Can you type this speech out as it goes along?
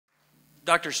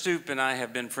Dr. Stoop and I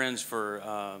have been friends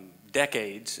for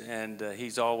decades, and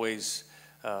he's always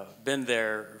been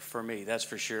there for me, that's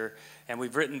for sure. And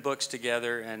we've written books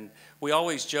together, and we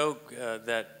always joke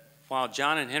that while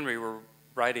John and Henry were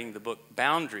writing the book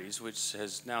Boundaries, which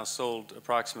has now sold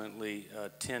approximately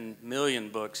 10 million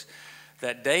books,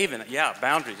 that Dave and, yeah,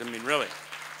 Boundaries, I mean, really.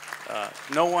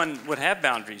 No one would have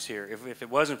boundaries here if it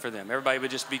wasn't for them. Everybody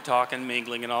would just be talking,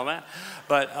 mingling, and all that.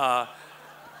 But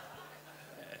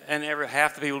and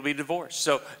half the people would be divorced.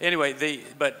 So anyway,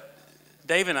 but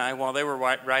Dave and I, while they were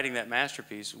writing that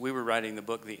masterpiece, we were writing the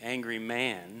book The Angry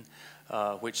Man,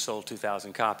 which sold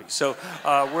 2,000 copies. So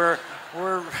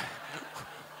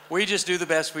we just do the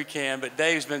best we can. But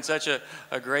Dave's been such a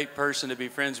great person to be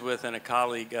friends with and a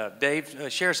colleague. Dave,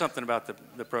 share something about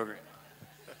the program.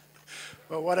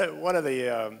 Well, one of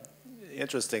the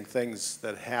interesting things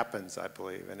that happens, I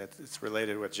believe, and it's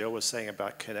related to what Joe was saying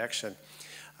about connection,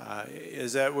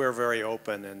 is that we're very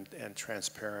open and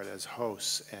transparent as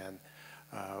hosts, and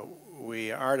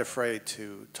we aren't afraid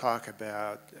to talk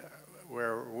about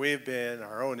where we've been,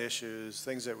 our own issues,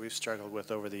 things that we've struggled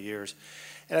with over the years.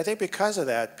 And I think because of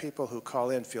that, people who call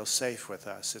in feel safe with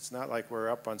us. It's not like we're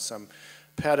up on some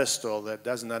pedestal that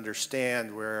doesn't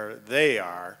understand where they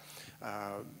are,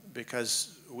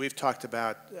 because we've talked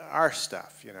about our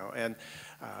stuff, you know. And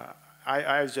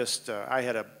I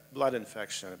had a blood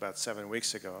infection about 7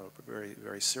 weeks ago, a very,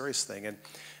 very serious thing, and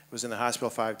was in the hospital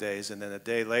 5 days, and then a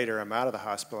day later I'm out of the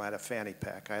hospital. I had a fanny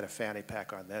pack. I had a fanny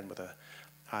pack on then with a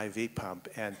IV pump,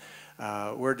 and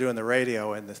we're doing the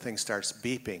radio, and the thing starts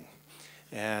beeping.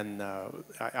 And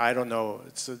I don't know,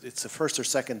 it's the first or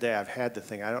second day I've had the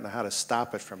thing. I don't know how to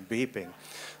stop it from beeping.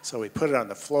 So we put it on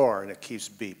the floor, and it keeps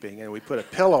beeping, and we put a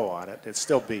pillow on it, it's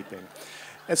still beeping.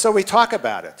 And so we talk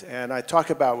about it, and I talk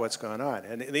about what's going on.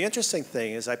 And the interesting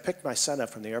thing is I picked my son up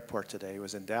from the airport today. He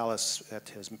was in Dallas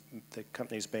at the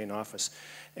company's main office.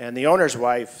 And the owner's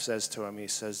wife says to him, she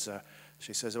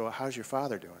says, well, how's your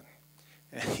father doing?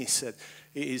 And he said,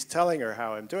 he's telling her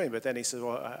how I'm doing, but then he said,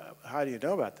 well, how do you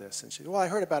know about this? And she said, well, I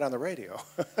heard about it on the radio.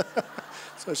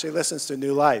 So she listens to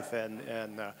New Life, and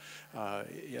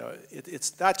you know,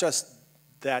 it's not just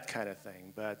that kind of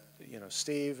thing, but you know,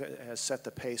 Steve has set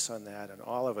the pace on that, and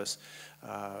all of us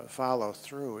follow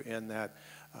through in that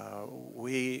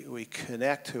we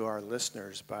connect to our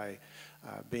listeners by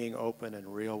being open and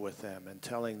real with them and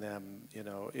telling them, you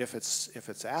know, if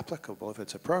it's applicable, if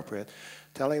it's appropriate,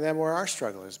 telling them where our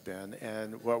struggle has been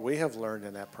and what we have learned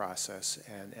in that process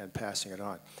and passing it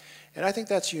on. And I think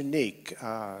that's unique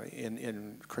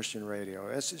in Christian radio.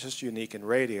 It's just unique in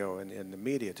radio and in the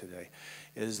media today,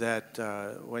 is that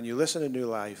when you listen to New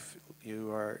Life,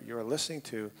 you're listening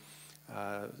to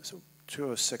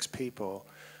 2 of 6 people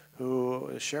who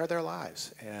share their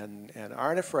lives and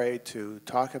aren't afraid to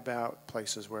talk about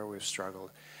places where we've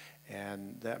struggled,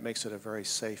 and that makes it a very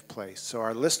safe place. So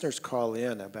our listeners call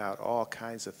in about all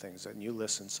kinds of things, and you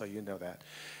listen, so you know that,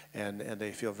 and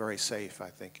they feel very safe, I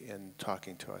think, in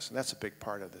talking to us, and that's a big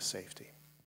part of the safety.